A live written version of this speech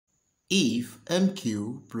If m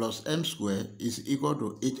cubed plus m squared is equal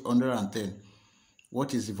to 810,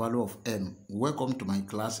 what is the value of m? Welcome to my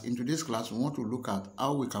class. In today's class, we want to look at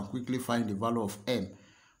how we can quickly find the value of m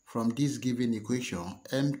from this given equation.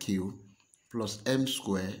 M cubed plus m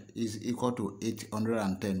squared is equal to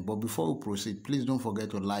 810. But before we proceed, please don't forget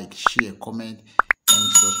to like, share, comment,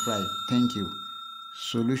 and subscribe. Thank you.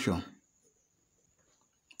 Solution.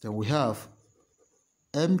 Then we have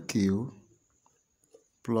m cubed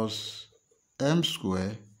plus m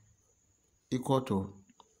squared equal to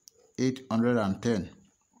 810.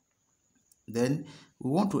 Then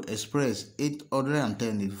we want to express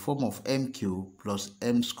 810 in the form of m cubed plus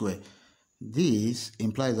m squared. This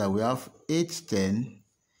implies that we have 810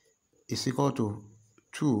 is equal to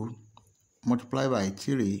 2 multiplied by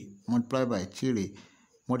 3 multiplied by 3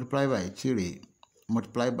 multiplied by 3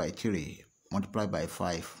 multiplied by 3 multiplied by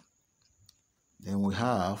 5. Then we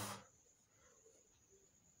have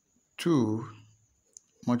 2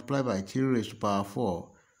 multiplied by 3 raised to power 4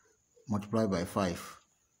 multiplied by 5.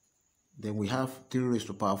 Then we have 3 raised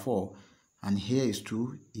to power 4, and here is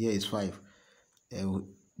 2, here is 5.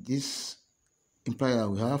 This implies that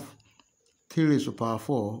we have 3 raised to power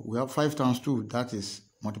 4, we have 5 times 2, that is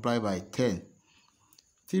multiplied by 10.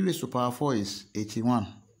 3 raised to power 4 is 81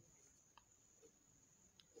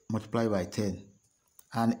 multiplied by 10.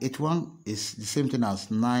 And 81 is the same thing as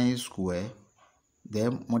 9 squared.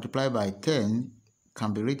 Then multiplied by 10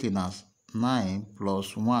 can be written as 9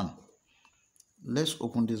 plus 1. Let's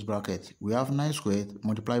open this bracket. We have 9 squared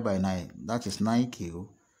multiplied by 9, that is 9 cubed,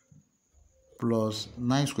 plus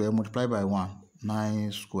 9 squared multiplied by 1,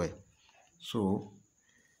 9 squared. So,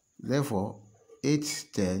 therefore,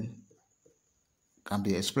 810 can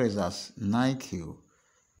be expressed as 9 cubed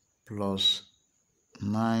plus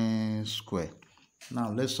 9 squared.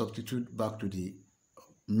 Now, let's substitute back to the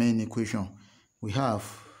main equation. We have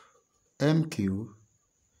m cubed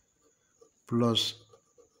plus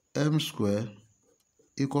m squared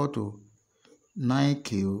equal to 9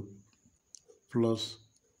 cubed plus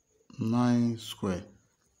 9 squared.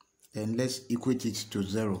 Then let's equate it to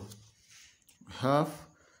 0. We have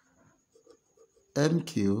m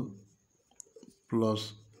cubed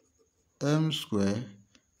plus m squared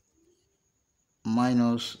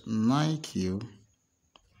minus 9 cubed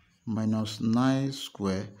minus 9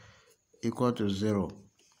 squared equal to 0.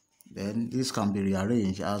 Then this can be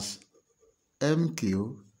rearranged as m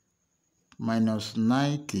cubed minus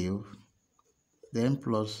 9 cubed, then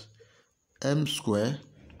plus m squared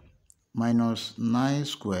minus 9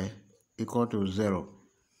 squared equal to 0.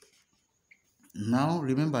 Now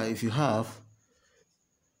remember, if you have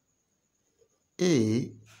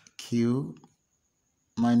a cubed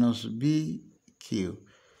minus b cubed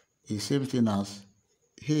is same thing as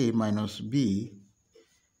a minus b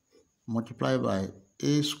multiplied by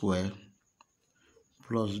a squared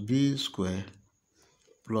plus b squared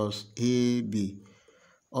plus ab.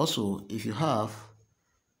 Also, if you have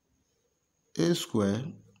a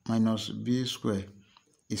squared minus b squared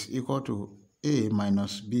is equal to a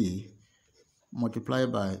minus b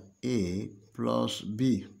multiplied by a plus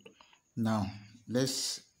b. Now,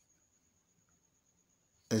 let's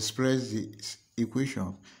express this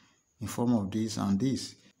equation in form of this and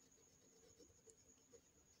this,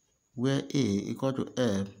 where a equal to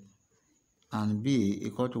m and b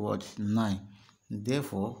equal to what? 9.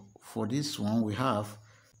 Therefore, for this one, we have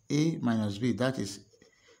a minus b, that is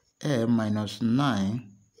m minus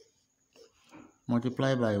 9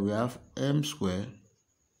 multiplied by, we have m squared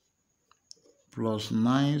plus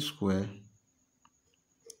 9 squared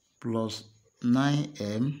plus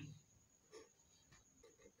 9m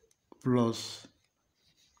plus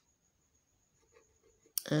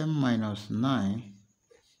m minus 9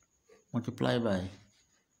 multiplied by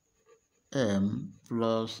m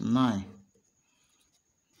plus 9.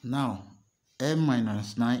 Now, m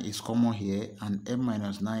minus 9 is common here and m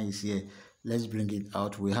minus 9 is here. Let's bring it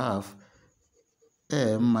out. We have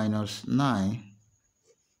m minus 9,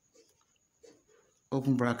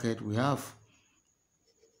 open bracket, we have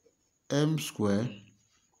m squared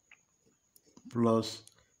plus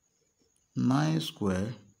 9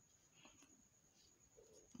 squared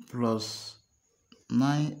plus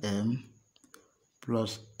 9m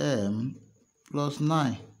plus m plus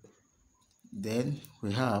 9. Then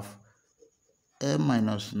we have m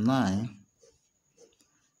minus 9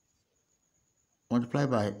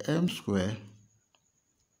 multiplied by m squared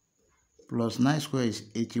plus 9 squared is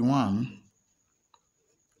 81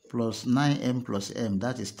 plus 9m plus m,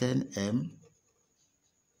 that is 10m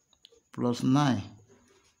plus 9.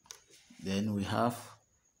 Then we have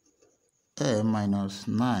m minus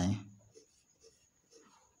 9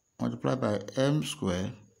 multiplied by m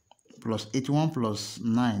squared plus 81 plus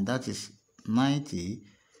 9, that is 90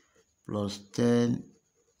 plus 10m.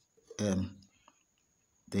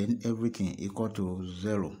 Then everything equal to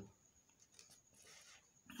 0.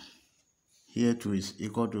 Here too is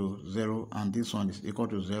equal to 0, and this one is equal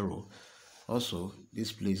to 0. Also,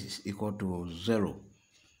 this place is equal to 0.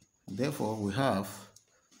 Therefore, we have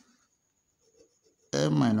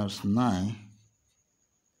m minus 9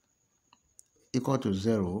 equal to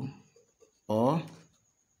 0, or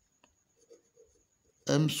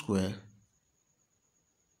m squared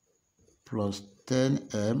plus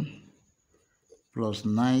 10m plus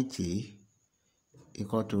 90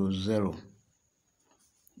 equal to 0.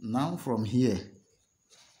 Now from here,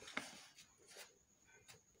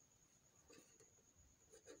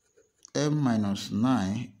 m minus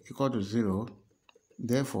 9 equal to 0,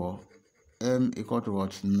 therefore m equal to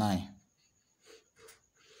what? 9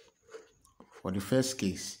 for the first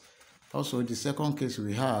case. Also, the second case,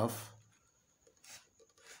 we have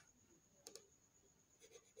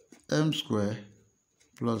m squared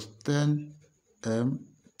plus 10m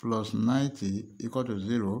plus 90 equal to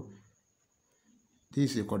 0.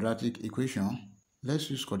 This is a quadratic equation. Let's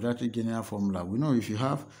use quadratic general formula. We know if you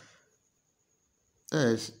have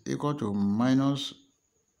s equal to minus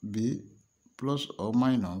b plus or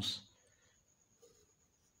minus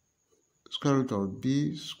square root of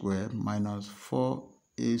b squared minus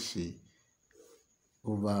 4ac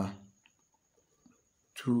over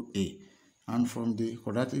 2a. And from the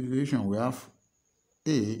quadratic equation, we have a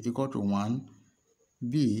equal to 1,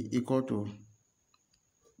 b equal to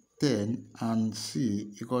 10, and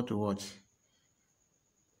c equal to what?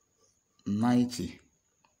 90.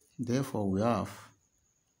 Therefore, we have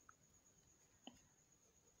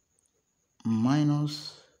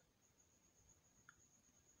minus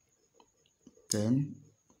 10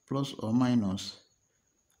 plus or minus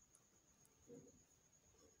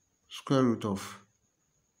square root of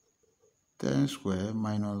 10 squared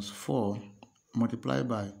minus 4 multiplied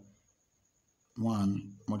by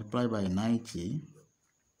 1 multiplied by 90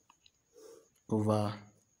 over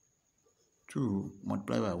 2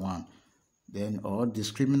 multiplied by 1. Then our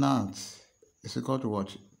discriminant is equal to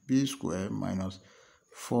what? B squared minus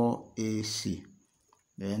 4ac.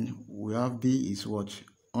 Then we have b is what?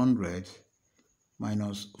 100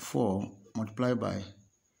 minus 4 multiplied by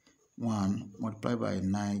 1 multiplied by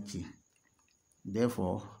 90.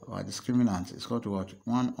 Therefore, our discriminant is equal to what?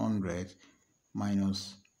 100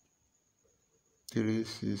 minus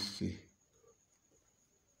 360.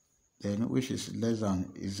 Then which is less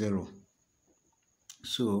than 0.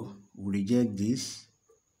 So we reject this.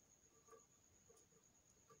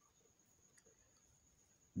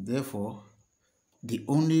 Therefore, the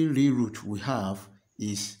only real root we have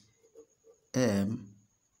is m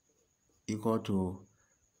equal to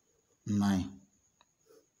 9.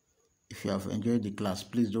 If you have enjoyed the class,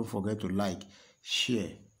 please don't forget to like, share,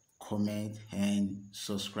 comment, and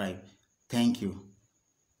subscribe. Thank you.